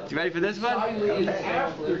use it, you ready for this one?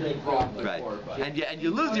 Right. And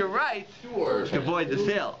you lose your right to void the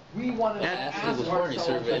sale. I asked you before, and you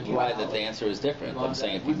sort of implied that the answer was different. I'm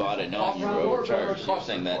saying if you bought it knowing you were overcharged, you're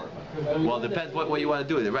saying that. Well, it depends what you want to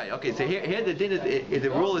do with it, right? Okay, so here the din is, the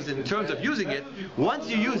rule is in terms of using it. Once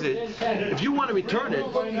you use it, if you want to return it,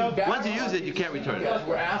 once you use it, you can't return it.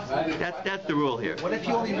 That's the rule here. What if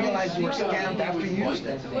you only realized you were scammed after you used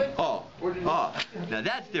it? Oh, now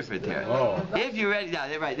that's different here. If you already,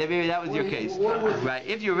 right, maybe that was your case, right?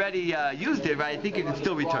 If you already used it, right, I think you can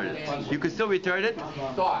still return it. You can still return it.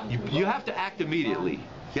 You have to act immediately.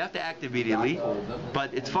 You have to act immediately,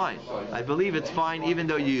 but it's fine. I believe it's fine even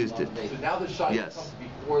though you used it. Yes.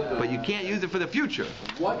 But you can't use it for the future.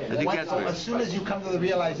 I think that's as soon as you come to the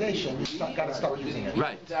realization, you got to stop using it.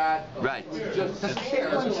 Right. Right. Does the same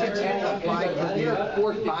 160 apply to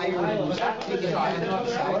the buyer who's taking advantage of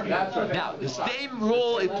the seller? Now, the same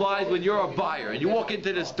rule applies when you're a buyer and you walk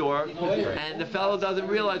into the store and the fellow doesn't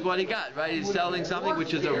realize what he got, right? He's selling something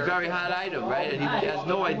which is a very hot item, right? And he has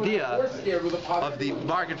no idea of the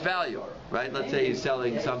market value. Right? Let's say he's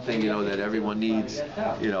selling something, that everyone needs,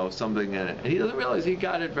 something, and he doesn't realize he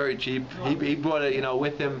got it very cheap. He brought it,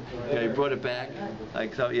 with him. He brought it back,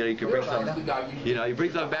 like so. You could bring some, he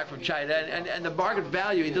brings something back from China, and the market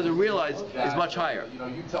value he doesn't realize is much higher.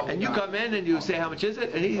 And you come in and you say how much is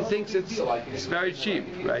it, and he thinks it's very cheap,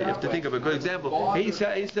 right? You have to think of a good example. He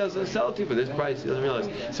doesn't sell it to you for this price. He doesn't realize.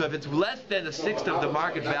 So if it's less than a sixth of the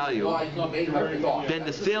market value, then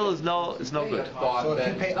the sale is no good. So if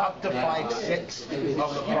you pay up to 5/6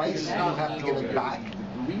 of the price, you have to give it back.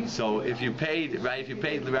 So if you paid, right, For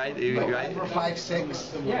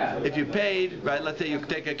 5/6. If you paid, right, let's say you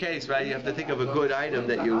take a case, right, you have to think of a good item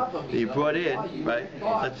that you brought in, right?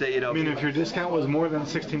 Let's say, I mean, if your discount was more than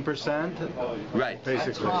 16%, right,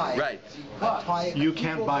 basically, right, you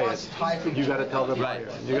can't buy it. You got to tell the buyer.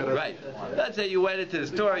 Right. Let's say you went into the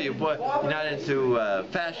store, you're not into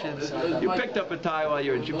fashions, you picked up a tie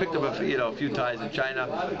you picked up a few ties in China,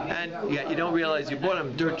 and you don't realize you bought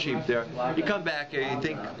them dirt cheap there. You come back here, you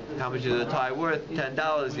think, how much is a tie worth?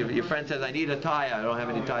 $10. Your friend says, I need a tie, I don't have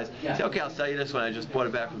any ties. You say, okay, I'll sell you this one, I just bought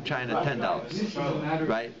it back from China, $10.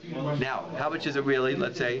 Right? Now, how much is it really?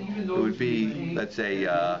 Let's say it would be, let's say,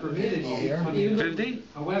 50?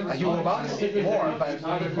 You will buy more, but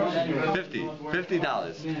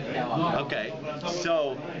 $50. Okay,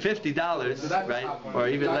 so $50, right? Or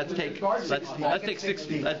even let's take $60. Let's take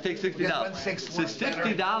 $60. So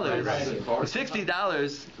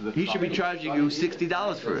 $60, he should be charging you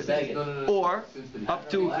 $60 for it, or up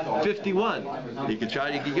to 51. He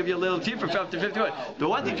can give you a little cheaper for up to 51. But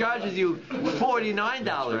once he charges you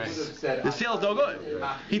 $49, the sale's no good.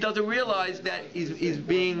 He doesn't realize that he's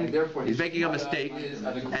making a mistake,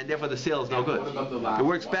 and therefore the sale is no good. It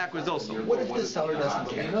works backwards also. What if the seller doesn't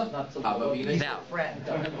care? So that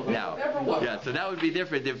would be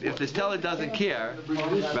different. If the seller doesn't care,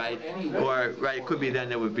 right, it could be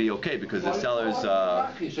then it would be okay because the seller's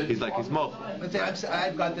he's mobile. Let's say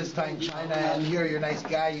I've got this tie in China, and you're a nice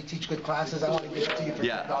guy, you teach good classes, I want to give it to you for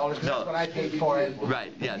 $50. That's what I paid for it.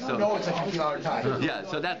 Right, yeah. You know it's a $50 tie. Yeah,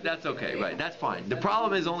 so that's okay, right, that's fine. The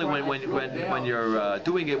problem is only when you're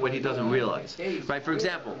doing it when he doesn't realize. Right, for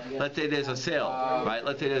example, let's say there's a sale, right?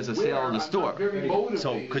 Let's say there's a sale in the store.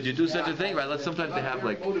 So could you do such a thing, right? Sometimes they have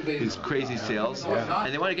like these crazy sales,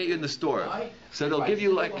 and they want to get you in the store. So they'll give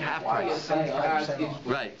you like half price.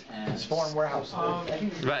 Right. It's foreign warehouse.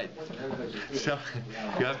 Right. So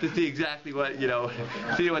you have to see exactly what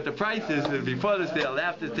see what the price is before the sale,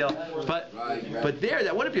 after the sale. But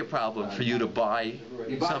that wouldn't be a problem for you to buy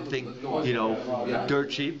something dirt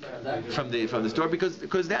cheap from the store because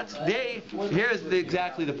here's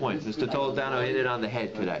exactly the point. Mr. Toledano hit it on the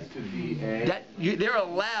head today. That they're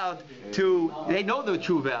allowed to. They know the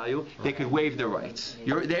true value. They could waive their rights.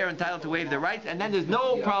 They're entitled to waive their rights, and then there's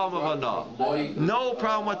no problem of a no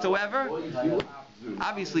problem whatsoever.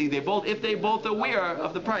 obviously if they both are aware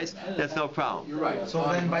of the price, that's no problem. You're right. So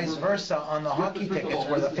then vice versa on the hockey tickets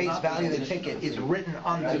where the face value of the ticket is written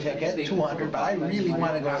on the ticket, 200, but I really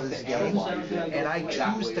want to go to this game and I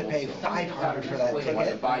choose to pay 500 for that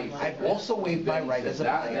ticket, I've also waived my right as a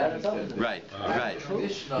buyer.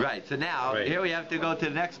 Right. So now, here we have to go to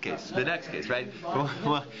the next case. Right?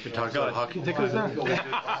 You're talking about hockey tickets now?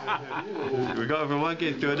 We're going from one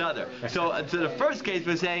case to another. So the first case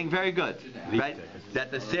we're saying very good, right? That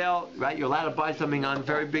the sale, right? You're allowed to buy something on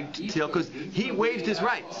very big sale because he waived his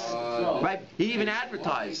rights, right? He even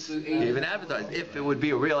advertised. If it would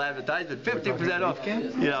be a real advertisement, 50% off,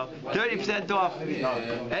 30% off,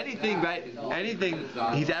 anything, right? Anything.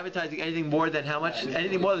 He's advertising anything more than how much?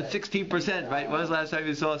 Anything more than 16%, right? When was the last time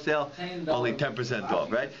you saw a sale? Only 10% off,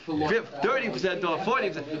 right? 30% off,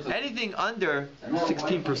 40%. Anything under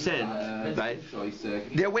 16%, right?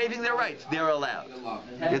 They're waiving their rights. They're allowed.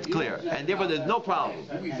 It's clear, and therefore there's no problem.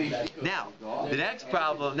 Now, the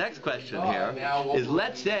next question here is,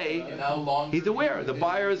 let's say he's aware, the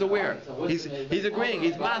buyer is aware, he's agreeing,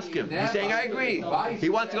 he's masking, he's saying I agree, he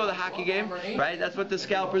wants to go to the hockey game, right? That's what the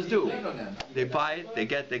scalpers do. They buy it, they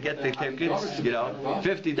get the tickets,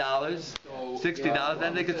 $50, $60,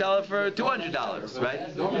 then they could sell it for $200,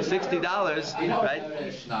 right? $60,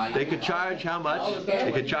 right? They could charge how much?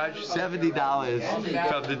 They could charge $70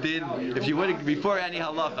 from the din. If you would, before any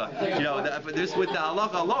halacha, this with the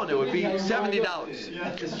halacha alone, it would be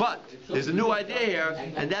 $70. But there's a new idea here,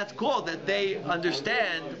 and that's cool, that they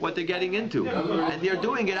understand what they're getting into, and they're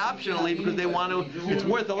doing it optionally because they want to. It's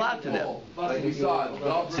worth a lot to them.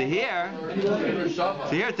 So here,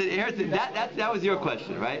 that was your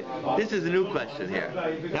question, right? This is a new question here.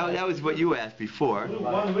 That was what you asked before,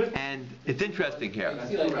 and it's interesting here.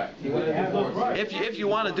 If you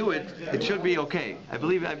want to do it, it should be okay. I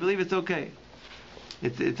believe it's okay.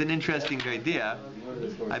 It's an interesting idea.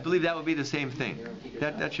 I believe that would be the same thing.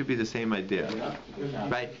 That should be the same idea,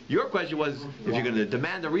 right? Your question was if you're going to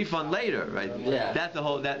demand a refund later, right? Yeah. That's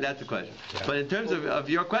the question. But in terms of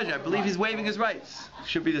your question, I believe he's waiving his rights.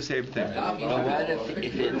 Should be the same thing. But what if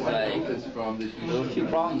it's like, there's a few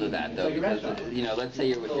problems with that though, because let's say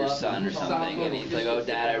you're with your son or something, and he's like, oh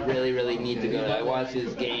Dad, I really, really need to go. I want to see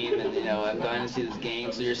this game, and I'm going to see this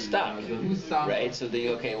game, so you're stuck, right? So then,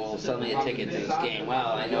 okay, well, sell me a ticket to this game.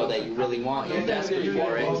 Well, I know that you really want, you're desperate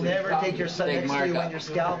for it. Never take your son next to you when you're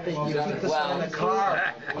scalping. You keep the son in the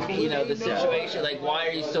car. The situation, like, why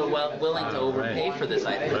are you so willing to overpay for this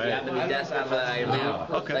item? Right. You have to be desperate for that item now.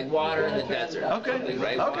 Okay. Like water in the desert. Okay.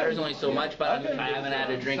 Right? Okay. Water's only so much, but I haven't had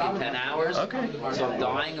a drink in 10 hours. Okay. So I'm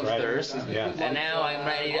dying of thirst. Yeah. And now I'm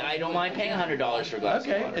ready. I don't mind paying $100 for a glass of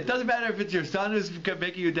Okay. water. It doesn't matter if it's your son who's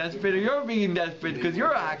making you desperate or you're being desperate because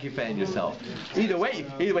you're a hockey fan yourself. Either way,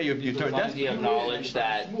 you turn desperate. You have knowledge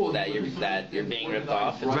that you're being ripped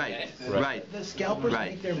off. Right. The scalpers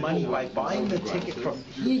make their money by buying the ticket from.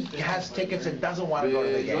 He has tickets and doesn't want to go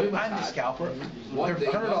to the game. I'm the scalper. They're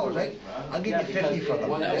 $100, right? I'll give you 50 for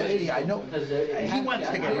them. 50, I know. He wants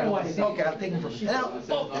to get rid of them. Okay, I'll take them from. And now,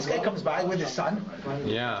 this guy comes by with his son.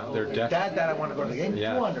 Yeah, they're definitely. Dad, I want to go to the game.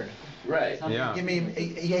 Yeah. 200. Right. Yeah. Give me.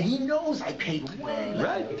 He knows I paid way.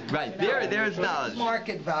 Right. There's knowledge.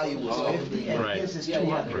 Market value was 50, and his is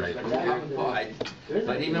 200.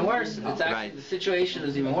 But even worse, it's actually the situation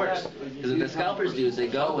is even worse. Because what the scalpers do is they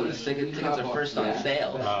go when the tickets are first on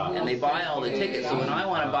sale, and they buy all the tickets. So when I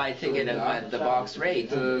want to buy a ticket at the box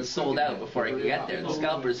rate, it's sold out before I can get there. The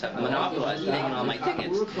scalpers have monopolized taking all my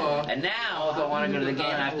tickets. And now, if I want to go to the game,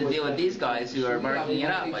 I have to deal with these guys who are marking it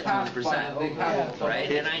up by 200%. Right?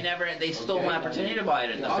 And they stole my opportunity to buy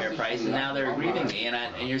it at the fair price, and now they're grieving me.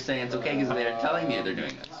 And you're saying it's okay because they're telling me they're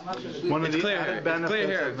doing this. It's clear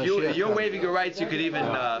here. If you're waiving your rights, you could even,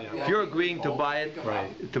 if you're agreeing to buy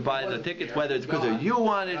it, to buy the tickets, whether it's because you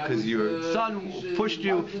want it, because your son pushed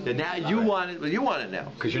you, then now you want it. Well, you want it now.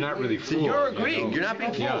 Because you're not really fooled. So you're agreeing. You're not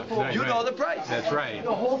being fooled. Yeah, you know the price. That's right.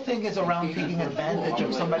 The whole thing is around taking advantage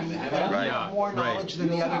of somebody who has more knowledge than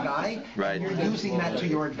the other guy. Right. You're using that to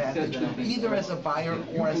your advantage, either as a buyer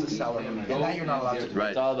or as a seller, and that you're not allowed to do. Right.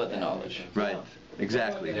 It's all about the knowledge. Right.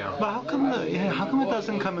 Exactly. Yeah. But how come it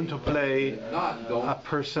doesn't come into play a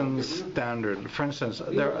person's standard? For instance,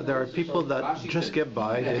 there are people that just get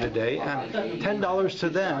by day to day, and $10 to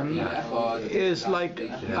them is like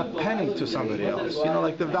a penny to somebody else.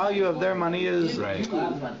 Like the value of their money is. Right. Do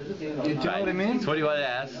you know what I mean? So what do you want to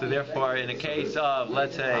ask? So therefore, in a case of,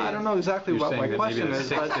 let's say, I don't know exactly what my question is,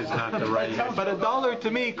 but is not the right. But $1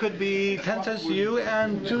 to me could be 10 cents to you,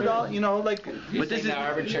 and $2. But this is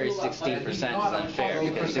arbitrary 16% is unfair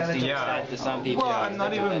because 16% to some people. Well, I'm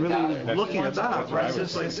not even really looking at that. Right?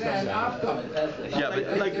 It's just like,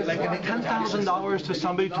 like $10,000 to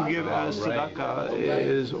somebody to give as tzedakah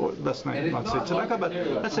is, or let's not say tzedakah, but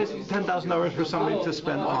let's say $10,000 for somebody to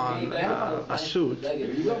spend on a suit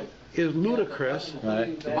is ludicrous,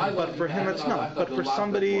 right? But for him it's not. But for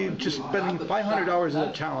somebody just spending $500 is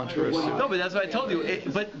a challenge for a suit. No, but that's what I told you.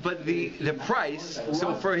 But the price.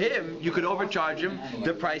 So for him, you could overcharge him.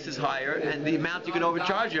 The price is higher, and the amount you could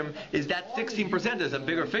overcharge him is that 16% is a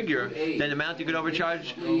bigger figure than the amount you could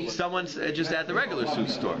overcharge someone just at the regular suit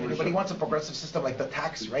store. But he wants a progressive system like the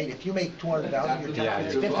tax rate. If you make $200,000, your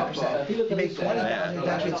tax rate is 50%. If you make $20,000, your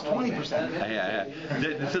tax rate is 20%.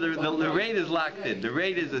 Yeah. So the rate is locked in. The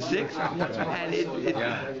rate is a 6, and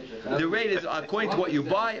the rate is according to what you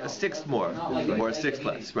buy, a 6 more or a 6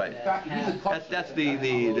 less, right? That's the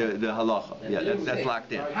halacha. Yeah, that's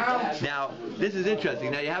locked in. Now this is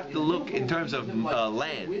interesting. Now you have to look in terms of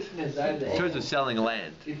land, in terms of selling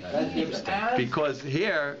land, because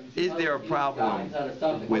here is there a problem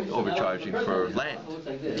with overcharging for land?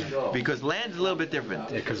 Because land is a little bit different.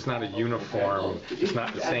 Because it's not a uniform. It's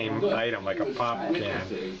not the same item like a pop can.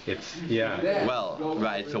 It's Well,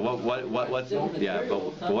 right. So what's but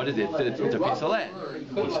what is it? It's a piece of land.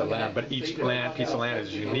 Piece of land, but each piece of land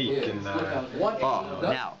is unique. And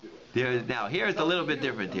now here's a little bit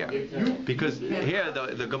different here, because here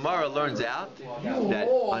the Gemara learns out that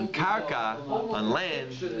on karka, on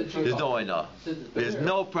land, there's no oina. There's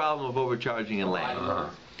no problem of overcharging in land.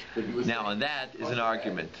 Now on that is an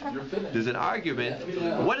argument. There's an argument.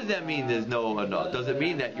 What does that mean? There's no oina. Does it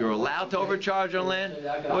mean that you're allowed to overcharge on land,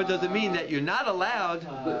 or does it mean that you're not allowed?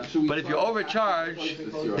 But if you overcharge,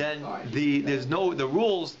 then the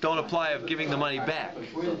rules don't apply of giving the money back.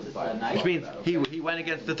 Which means he went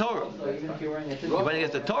against the Torah. He went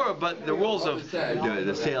against the Torah, but the rules of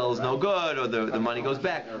the sale is no good or the money goes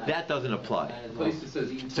back, that doesn't apply.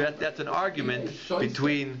 So that's an argument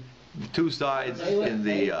between the two sides in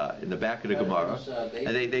the back of the Gemara,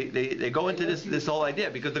 and they go into this whole idea,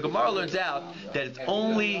 because the Gemara learns out that it's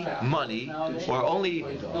only money or only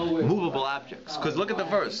movable objects. Because look at the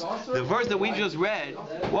verse that we just read.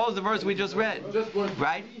 What was the verse we just read?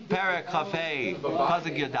 Right? Perek Chafei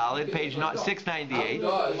Pasuk Yadalid, page 698.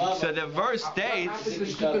 So the verse states,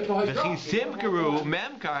 "V'chisimkeru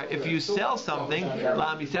memkar." If you sell something,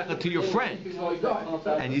 to your friend,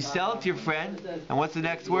 and you sell it to your friend, and what's the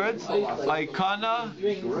next words? Aikana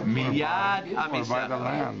miyad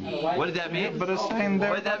amisa. What does that mean? But it's saying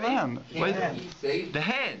there. What does that mean? The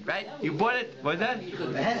hand, right? You bought it. What is that?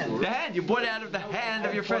 The hand. You bought it out of the hand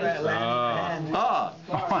of your friend. So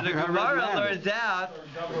the Gemara learns out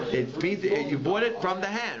it means you bought it from the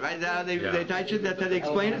hand, right? That's how they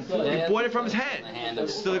explain it. You bought it from his hand.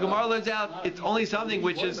 So the Gemara learns out it's only something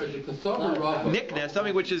which is nikna,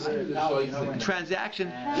 something which is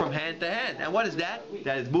transaction from hand to hand. And what is that?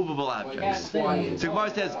 That is movable objects. So Gemara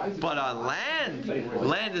says, but on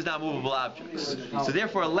land is not movable objects. So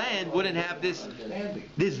therefore land wouldn't have this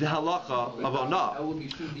halacha of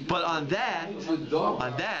onah. But on that,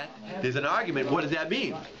 there's an argument. What does that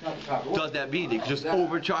mean? Does that mean they could just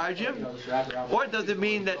overcharge him? Or does it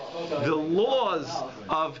mean that the laws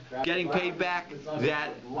of getting paid back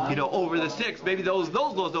that, over the 6, maybe those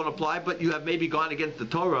laws don't apply, but you have maybe gone against the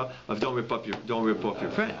Torah of don't rip off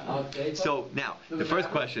your friend. So now, the first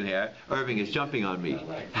question here, Irving is jumping on me.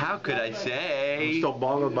 How could I say? I'm still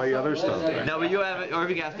bothered by other stuff. No, but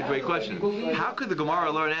Irving asked a great question. How could the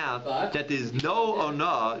Gemara learn out that there's no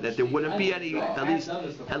onah, that there wouldn't be any, at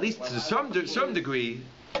least to some degree,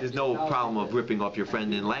 there's no problem of ripping off your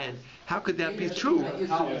friend in land? How could that be true?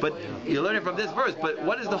 But you learn it from this verse. But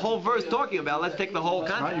what is the whole verse talking about? Let's take the whole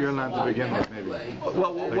context. Not your land to begin with, maybe.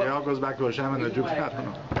 It all goes back to Hashem and the Jews. I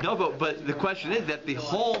don't know. No, but the question is that the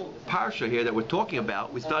whole parsha here that we're talking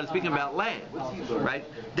about, we started speaking about land, right?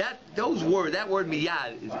 That word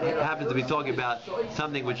miyad happens to be talking about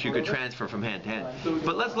something which you could transfer from hand to hand.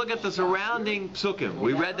 But let's look at the surrounding psukim.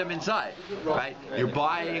 We read them inside, right? You're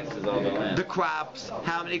buying the crops.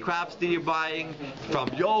 How many crops are you buying from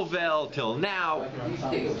Yovel till now?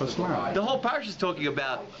 The whole parsha is talking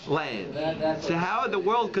about land. So how in the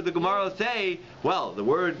world could the Gemara say, well, the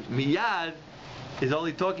word miyad is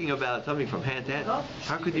only talking about something from hand to hand?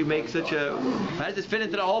 How could you make such a... How does this fit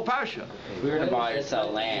into the whole parsha? If we were to buy or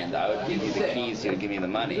sell land, I would give you the keys, you would give me the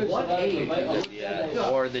money. Or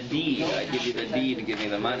the deed, I'd give you the deed to give me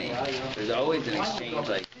the money. There's always an exchange,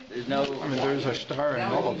 like There's no. I mean, there's a star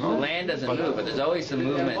involved, The no? land doesn't move, but there's always some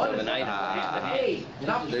movement of an item from hand to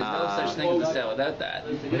hand. There's no such thing as a sale without that.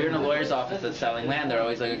 If you're in a lawyer's office that's selling land, they're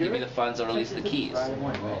always like, give me the funds or release the keys.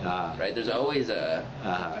 Right? There's always a.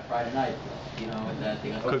 Friday night.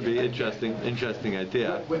 Could be interesting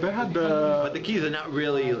idea. They had But the keys are not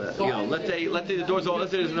really, let's say the door's open.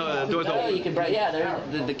 Let's say there's no door's Oh, you open.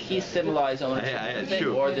 can, the keys symbolize ownership of the thing,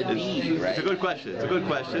 true. or the deed, right? It's a good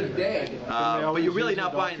question. But you're really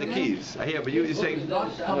not buying the keys. I hear, but you're saying.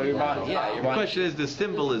 Well, you're buying, The question is the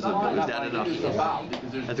symbolism. Is that enough?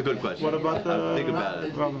 That's a good question. what about the? Think about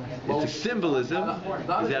it. Well, It's a symbolism.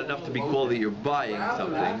 Is that enough to be called that you're buying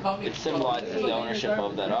something? It symbolizes the ownership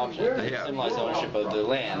of that object. It symbolizes ownership of the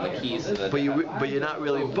land, the keys to the. But you're not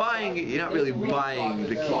really buying. You're not really buying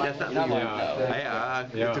the key. That's not.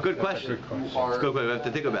 It's a good question. It's a good question. We have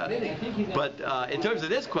to think about it. But in terms of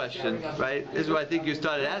this question, right? This is what I think you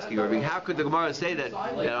started asking, Rabbi. How could the Gemara say that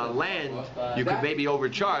on land you could maybe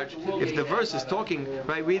overcharge if the verse is talking?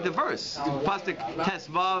 Right? Read the verse. Pasuk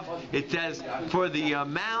Tesvav. It says for the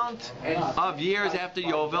amount of years after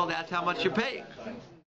Yovel, that's how much you're paying.